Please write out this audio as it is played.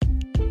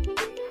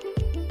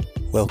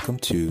Welcome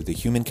to the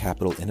Human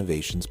Capital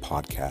Innovations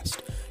Podcast,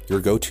 your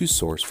go-to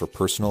source for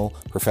personal,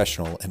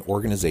 professional, and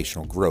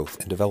organizational growth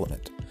and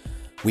development.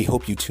 We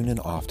hope you tune in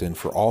often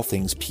for all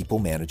things people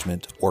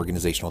management,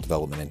 organizational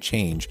development and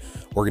change,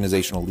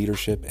 organizational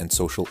leadership, and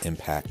social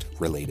impact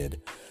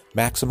related.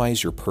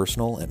 Maximize your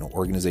personal and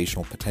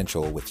organizational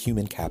potential with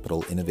Human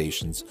Capital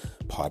Innovations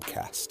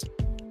Podcast.